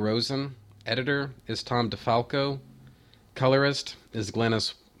is Joe Rosen. Editor is Tom DeFalco. Colorist is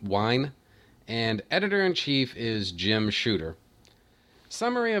Glennis Wine. And editor-in-chief is Jim Shooter.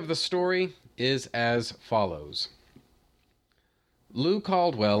 Summary of the story is as follows. Lou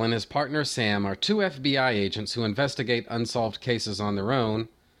Caldwell and his partner Sam are two FBI agents who investigate unsolved cases on their own,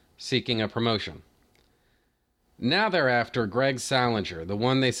 seeking a promotion. Now they're after Greg Salinger, the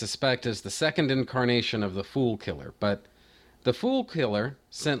one they suspect is the second incarnation of the Fool Killer. But the Fool Killer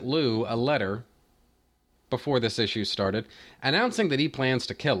sent Lou a letter before this issue started, announcing that he plans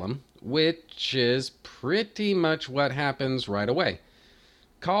to kill him, which is pretty much what happens right away.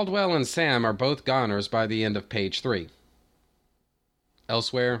 Caldwell and Sam are both goners by the end of page 3.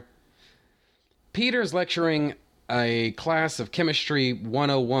 Elsewhere, Peter's lecturing a class of Chemistry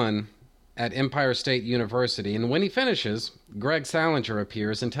 101 at Empire State University, and when he finishes, Greg Salinger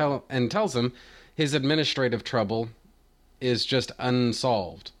appears and tells him his administrative trouble is just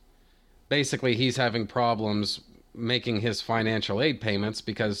unsolved. Basically, he's having problems making his financial aid payments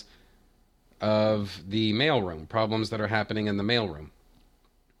because of the mailroom, problems that are happening in the mailroom.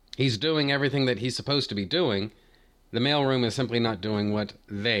 He's doing everything that he's supposed to be doing. The mailroom is simply not doing what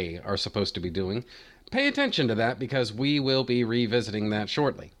they are supposed to be doing. Pay attention to that because we will be revisiting that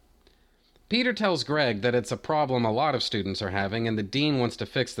shortly. Peter tells Greg that it's a problem a lot of students are having, and the dean wants to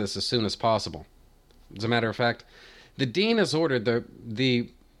fix this as soon as possible. As a matter of fact, the dean has ordered the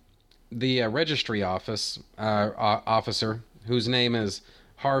registry officer, whose name is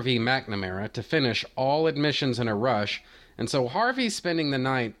Harvey McNamara, to finish all admissions in a rush, and so Harvey's spending the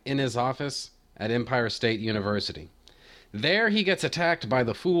night in his office at Empire State University. There he gets attacked by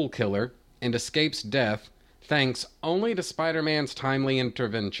the Fool Killer and escapes death thanks only to Spider-Man's timely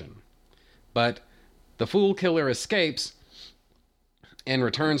intervention. But the Fool Killer escapes and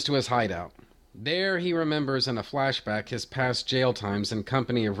returns to his hideout. There he remembers in a flashback his past jail times in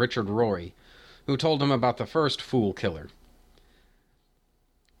company of Richard Rory, who told him about the first Fool Killer.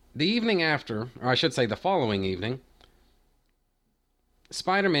 The evening after, or I should say the following evening,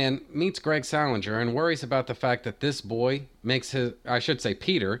 Spider-Man meets Greg Salinger and worries about the fact that this boy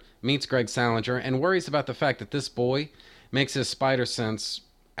Peter meets Greg Salinger and worries about the fact that this boy makes his spider sense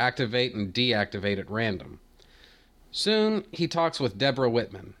activate and deactivate at random. Soon, he talks with Deborah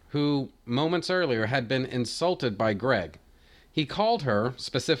Whitman, who moments earlier had been insulted by Greg. He called her,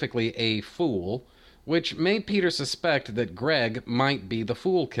 specifically, a fool, which made Peter suspect that Greg might be the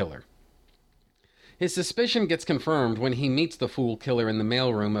Fool Killer. His suspicion gets confirmed when he meets the Fool Killer in the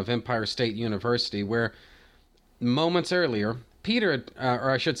mailroom of Empire State University, where moments earlier,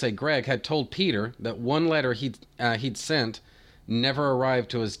 Greg had told Peter that one letter he'd sent never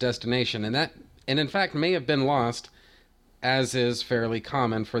arrived to his destination, and in fact may have been lost, as is fairly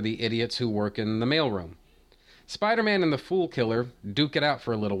common for the idiots who work in the mailroom. Spider-Man and the Fool Killer duke it out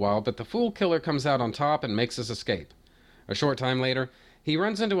for a little while, but the Fool Killer comes out on top and makes his escape. A short time later, He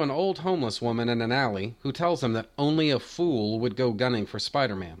runs into an old homeless woman in an alley who tells him that only a fool would go gunning for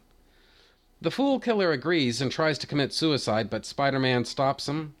Spider-Man. The fool killer agrees and tries to commit suicide, but Spider-Man stops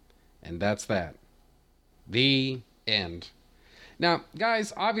him, and that's that. The end. Now,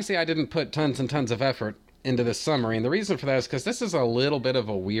 guys, obviously I didn't put tons and tons of effort into this summary, and the reason for that is because this is a little bit of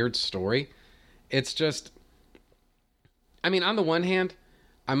a weird story. It's just, I mean, on the one hand,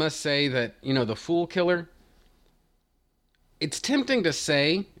 I must say that, you know, the fool killer, it's tempting to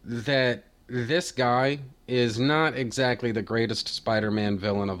say that this guy is not exactly the greatest Spider-Man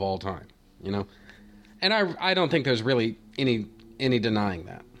villain of all time, you know? And I don't think there's really any denying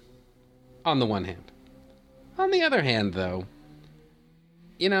that, on the one hand. On the other hand, though,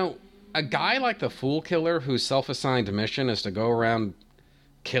 you know, a guy like the Fool Killer whose self-assigned mission is to go around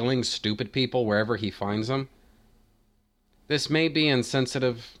killing stupid people wherever he finds them, this may be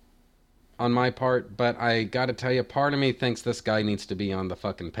insensitive on my part, but I gotta tell you, part of me thinks this guy needs to be on the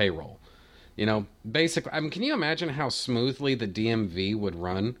fucking payroll. You know, basically, I mean, can you imagine how smoothly the DMV would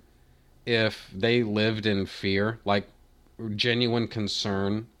run if they lived in fear, like genuine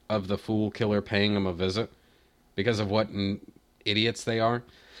concern of the Fool Killer paying them a visit because of what idiots they are?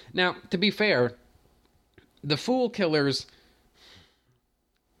 Now, to be fair, the Fool Killer's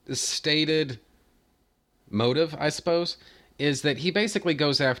stated motive, I suppose, is that he basically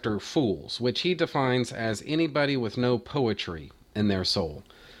goes after fools, which he defines as anybody with no poetry in their soul.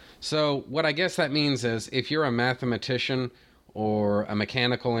 So what I guess that means is if you're a mathematician or a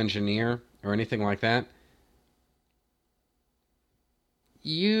mechanical engineer or anything like that,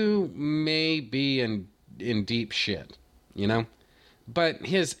 you may be in deep shit, you know? But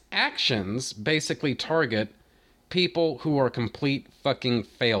his actions basically target people who are complete fucking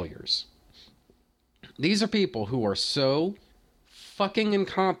failures. These are people who are so fucking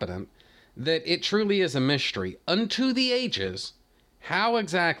incompetent that it truly is a mystery unto the ages how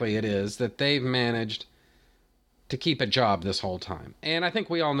exactly it is that they've managed to keep a job this whole time. And I think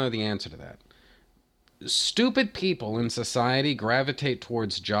we all know the answer to that. Stupid people in society gravitate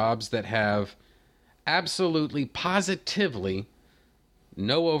towards jobs that have absolutely, positively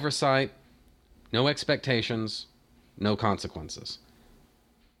no oversight, no expectations, no consequences.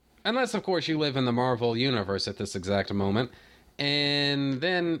 Unless, of course, you live in the Marvel Universe at this exact moment, and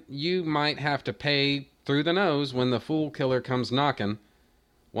then you might have to pay through the nose when the Fool Killer comes knocking,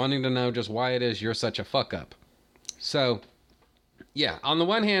 wanting to know just why it is you're such a fuck-up. So, yeah, on the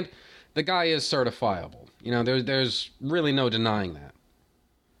one hand, the guy is certifiable. You know, there's really no denying that.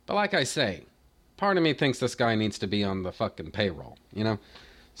 But like I say, part of me thinks this guy needs to be on the fucking payroll, you know?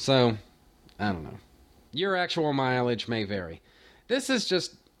 So, I don't know. Your actual mileage may vary. This is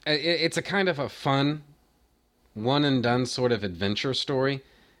just, it's a kind of a fun, one-and-done sort of adventure story.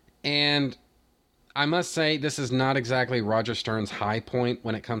 And I must say, this is not exactly Roger Stern's high point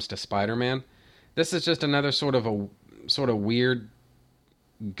when it comes to Spider-Man. This is just another sort of weird,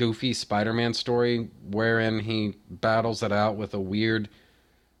 goofy Spider-Man story wherein he battles it out with a weird,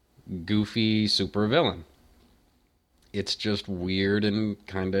 goofy supervillain. It's just weird and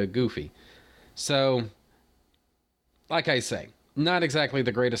kind of goofy. So, like I say, not exactly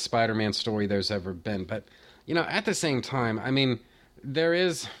the greatest Spider-Man story there's ever been, but, you know, at the same time, I mean, there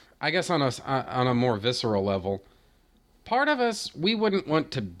is, I guess on a more visceral level, part of us, we wouldn't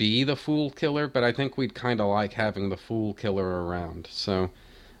want to be the Fool Killer, but I think we'd kind of like having the Fool Killer around. So,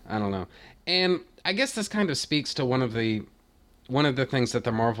 I don't know. And I guess this kind of speaks to one of the things that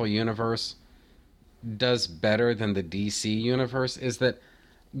the Marvel Universe does better than the DC Universe is that,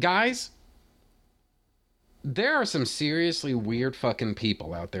 guys, there are some seriously weird fucking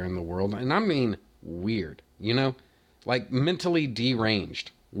people out there in the world, and I mean weird, you know? Like mentally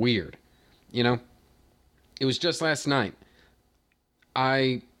deranged. Weird. You know? It was just last night.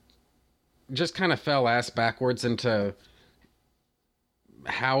 I just kind of fell ass backwards into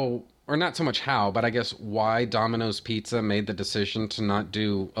how, or not so much how, but I guess why Domino's Pizza made the decision to not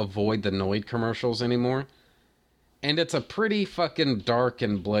avoid the Noid commercials anymore. And it's a pretty fucking dark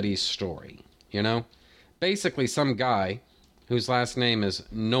and bloody story, you know? Basically, some guy whose last name is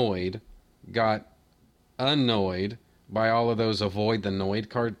Noid got annoyed by all of those avoid the Noid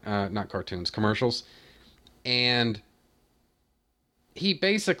commercials. And he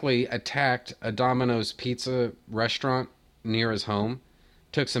basically attacked a Domino's Pizza restaurant near his home,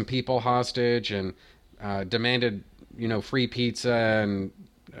 took some people hostage and demanded, you know, free pizza. And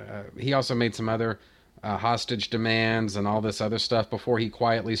he also made some other hostage demands and all this other stuff before he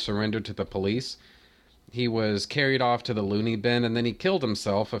quietly surrendered to the police. He was carried off to the loony bin, and then he killed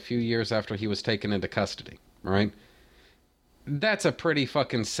himself a few years after he was taken into custody, right? That's a pretty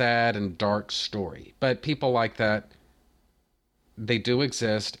fucking sad and dark story. But people like that, they do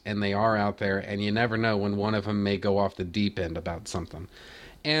exist, and they are out there, and you never know when one of them may go off the deep end about something.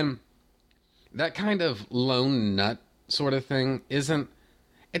 And that kind of lone nut sort of thing isn't...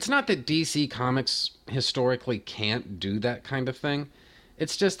 It's not that DC Comics historically can't do that kind of thing.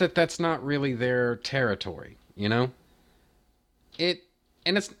 It's just that that's not really their territory, you know? And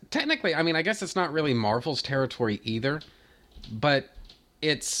it's technically, I mean, I guess it's not really Marvel's territory either, but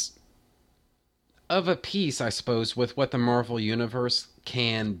it's of a piece, I suppose, with what the Marvel Universe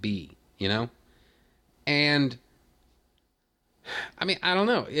can be, you know? And, I mean, I don't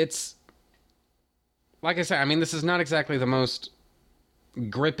know. It's, like I said, I mean, this is not exactly the most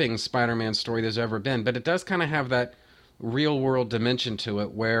gripping Spider-Man story there's ever been, but it does kind of have that real-world dimension to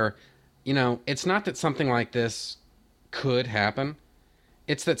it where, you know, it's not that something like this could happen.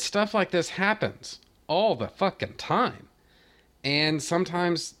 It's that stuff like this happens all the fucking time. And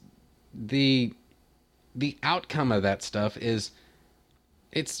sometimes the outcome of that stuff is,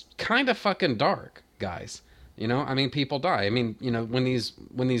 it's kind of fucking dark, guys. You know, I mean, people die. I mean, you know, when these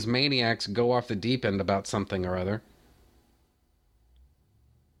maniacs go off the deep end about something or other,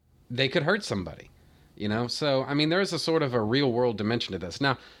 they could hurt somebody, you know? So, I mean, there's a sort of a real world dimension to this.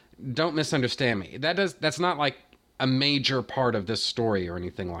 Now, don't misunderstand me. That's not like a major part of this story or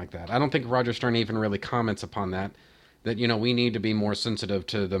anything like that. I don't think Roger Stern even really comments upon that, you know, we need to be more sensitive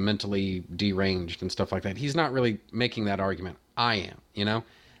to the mentally deranged and stuff like that. He's not really making that argument. I am, you know?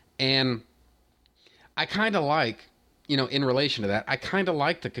 And I kind of like, you know, in relation to that, I kind of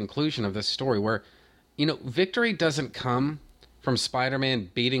like the conclusion of this story where, you know, victory doesn't come from Spider-Man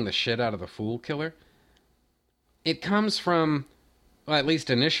beating the shit out of the Fool Killer. It comes from, well, at least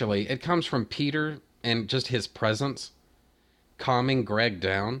initially, it comes from Peter and just his presence calming Greg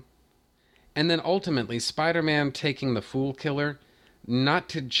down. And then ultimately, Spider-Man taking the Fool Killer, not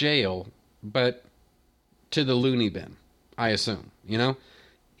to jail, but to the loony bin, I assume, you know?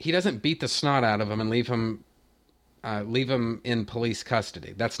 He doesn't beat the snot out of him and leave him in police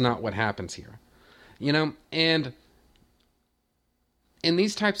custody. That's not what happens here, you know? And in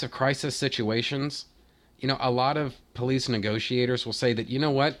these types of crisis situations, you know, a lot of police negotiators will say that, you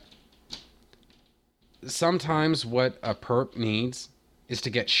know what? Sometimes what a perp needs is to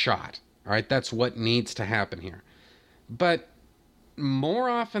get shot. All right, that's what needs to happen here. But more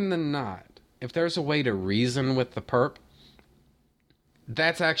often than not, if there's a way to reason with the perp,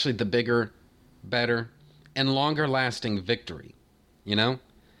 that's actually the bigger, better, and longer-lasting victory, you know?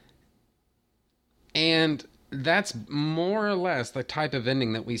 And that's more or less the type of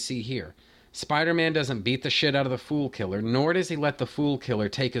ending that we see here. Spider-Man doesn't beat the shit out of the Fool Killer, nor does he let the Fool Killer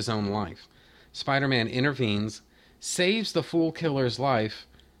take his own life. Spider-Man intervenes, saves the Fool Killer's life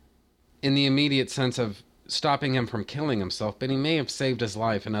in the immediate sense of stopping him from killing himself, but he may have saved his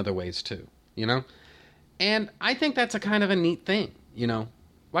life in other ways too, you know? And I think that's a kind of a neat thing, you know?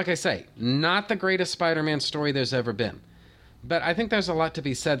 Like I say, not the greatest Spider-Man story there's ever been, but I think there's a lot to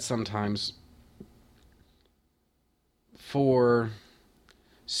be said sometimes for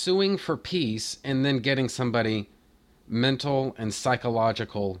suing for peace and then getting somebody mental and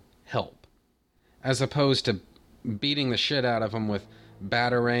psychological help, as opposed to beating the shit out of them with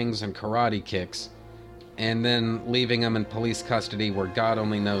batarangs and karate kicks and then leaving them in police custody where God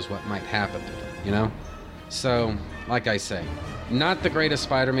only knows what might happen to them, you know? So, like I say, not the greatest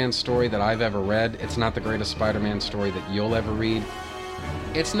Spider-Man story that I've ever read. It's not the greatest Spider-Man story that you'll ever read.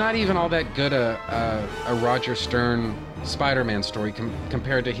 It's not even all that good a Roger Stern Spider-Man story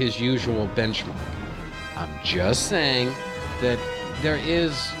compared to his usual benchmark. I'm just saying that there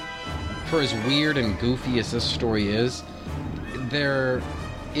is, for as weird and goofy as this story is, there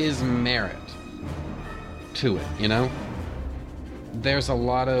is merit to it, you know? There are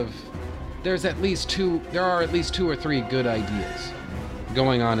at least two or three good ideas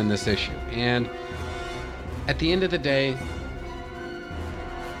going on in this issue. And at the end of the day,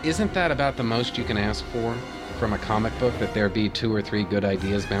 isn't that about the most you can ask for from a comic book, that there be 2 or 3 good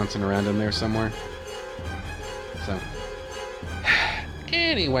ideas bouncing around in there somewhere? So,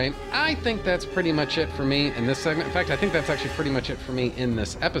 anyway, I think that's pretty much it for me in this segment. In fact, I think that's actually pretty much it for me in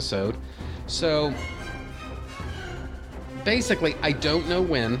this episode. So, basically, I don't know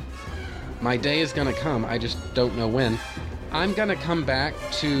when my day is going to come. I just don't know when. I'm going to come back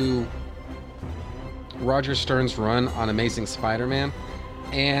to Roger Stern's run on Amazing Spider-Man.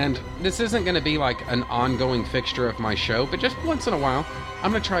 And this isn't going to be like an ongoing fixture of my show, but just once in a while,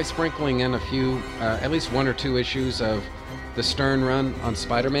 I'm going to try sprinkling in a few, at least 1 or 2 issues of the Stern run on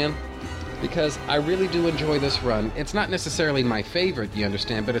Spider-Man, because I really do enjoy this run. It's not necessarily my favorite, you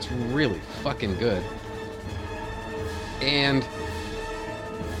understand, but it's really fucking good. And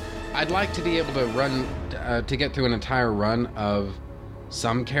I'd like to be able to run, to get through an entire run of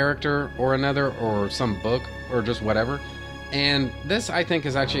some character or another, or some book, or just whatever. And this, I think,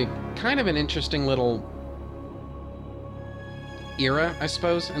 is actually kind of an interesting little era, I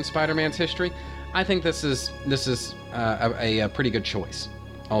suppose, in Spider-Man's history. I think this is a pretty good choice,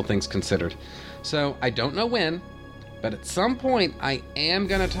 all things considered. So I don't know when, but at some point I am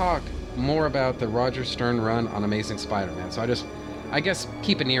going to talk more about the Roger Stern run on Amazing Spider-Man. So I guess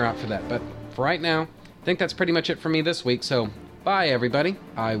keep an ear out for that. But for right now, I think that's pretty much it for me this week. So bye, everybody.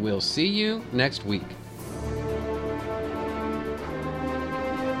 I will see you next week.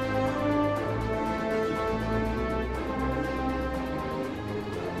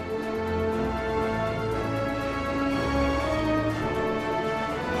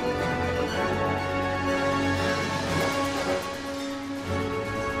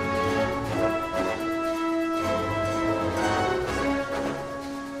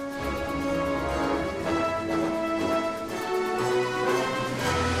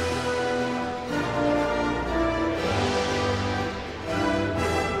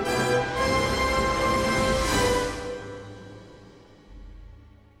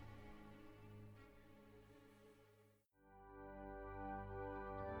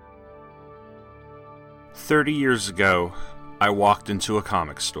 "30 years ago, I walked into a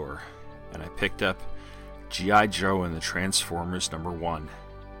comic store, and I picked up G.I. Joe and the Transformers #1.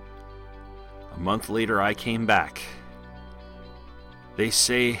 A month later, I came back. They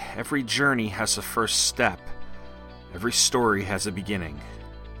say every journey has a first step, every story has a beginning.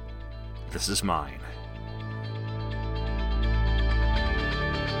 This is mine.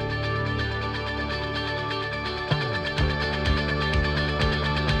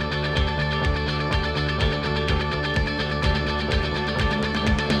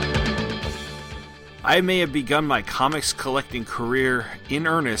 I may have begun my comics collecting career in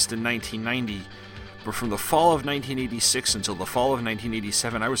earnest in 1990, but from the fall of 1986 until the fall of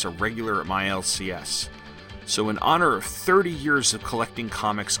 1987, I was a regular at my LCS. So in honor of 30 years of collecting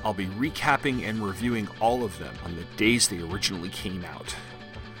comics, I'll be recapping and reviewing all of them on the days they originally came out.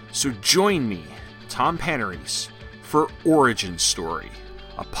 So join me, Tom Panarese, for Origin Story,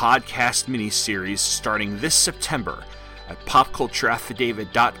 a podcast miniseries starting this September at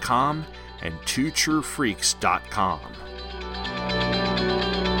popcultureaffidavit.com and twotruefreaks.com.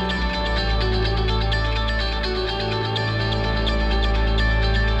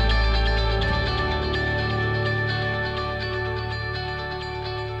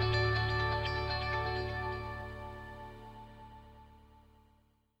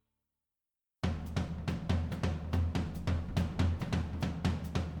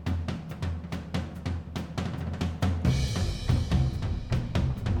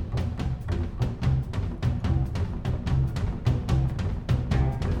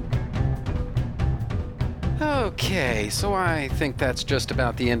 Okay, so I think that's just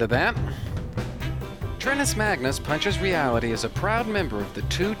about the end of that. Trentus Magnus Punches Reality is a proud member of the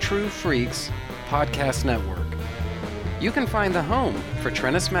Two True Freaks podcast network. You can find the home for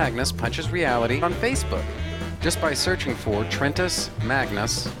Trentus Magnus Punches Reality on Facebook just by searching for Trentus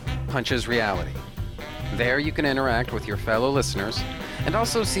Magnus Punches Reality. There you can interact with your fellow listeners and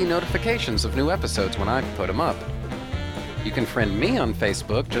also see notifications of new episodes when I put them up. You can friend me on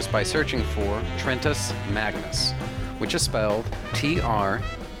Facebook just by searching for Trentus Magnus, which is spelled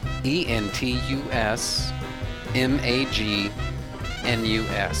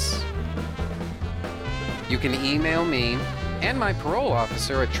TRENTUSMAGNUS. You can email me and my parole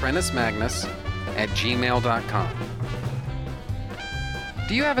officer at trentusmagnus@gmail.com.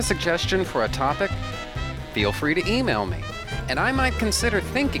 Do you have a suggestion for a topic? Feel free to email me, and I might consider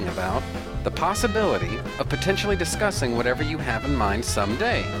thinking about the possibility of potentially discussing whatever you have in mind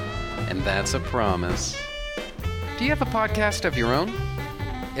someday. And that's a promise. Do you have a podcast of your own?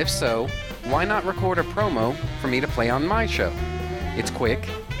 If so, why not record a promo for me to play on my show? It's quick,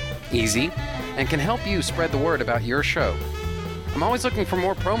 easy, and can help you spread the word about your show. I'm always looking for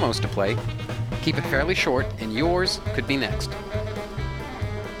more promos to play. Keep it fairly short, and yours could be next.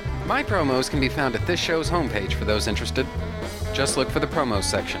 My promos can be found at this show's homepage for those interested. Just look for the promos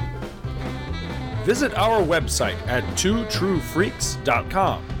section. Visit our website at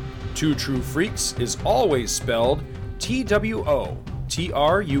twotruefreaks.com. Two True Freaks is always spelled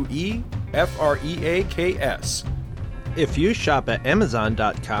TWOTRUEFREAKS. If you shop at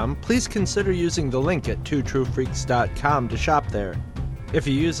Amazon.com, please consider using the link at twotruefreaks.com to shop there. If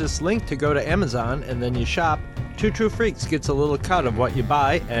you use this link to go to Amazon and then you shop, Two True Freaks gets a little cut of what you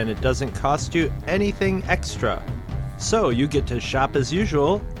buy, and it doesn't cost you anything extra. So you get to shop as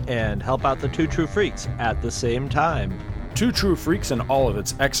usual and help out the Two True Freaks at the same time. Two True Freaks and all of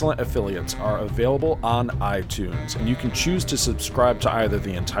its excellent affiliates are available on iTunes, and you can choose to subscribe to either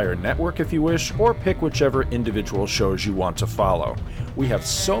the entire network if you wish, or pick whichever individual shows you want to follow. We have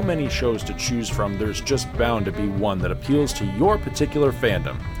so many shows to choose from, there's just bound to be one that appeals to your particular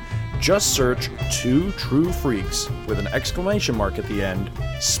fandom. Just search Two True Freaks with an exclamation mark at the end,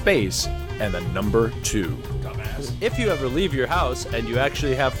 space, and the number 2. If you ever leave your house and you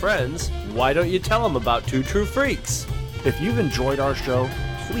actually have friends, why don't you tell them about Two True Freaks? If you've enjoyed our show,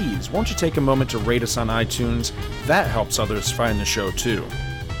 please won't you take a moment to rate us on iTunes? That helps others find the show too.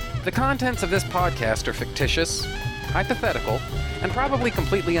 The contents of this podcast are fictitious, hypothetical, and probably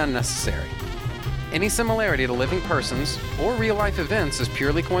completely unnecessary. Any similarity to living persons or real-life events is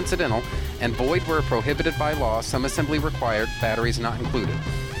purely coincidental and void where prohibited by law, some assembly required, batteries not included.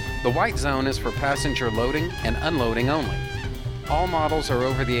 The white zone is for passenger loading and unloading only. All models are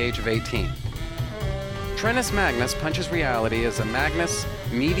over the age of 18. Trentus Magnus Punches Reality is a Magnus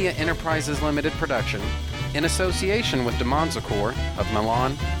Media Enterprises Limited production in association with DeMonzacore of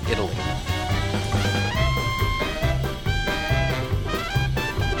Milan, Italy.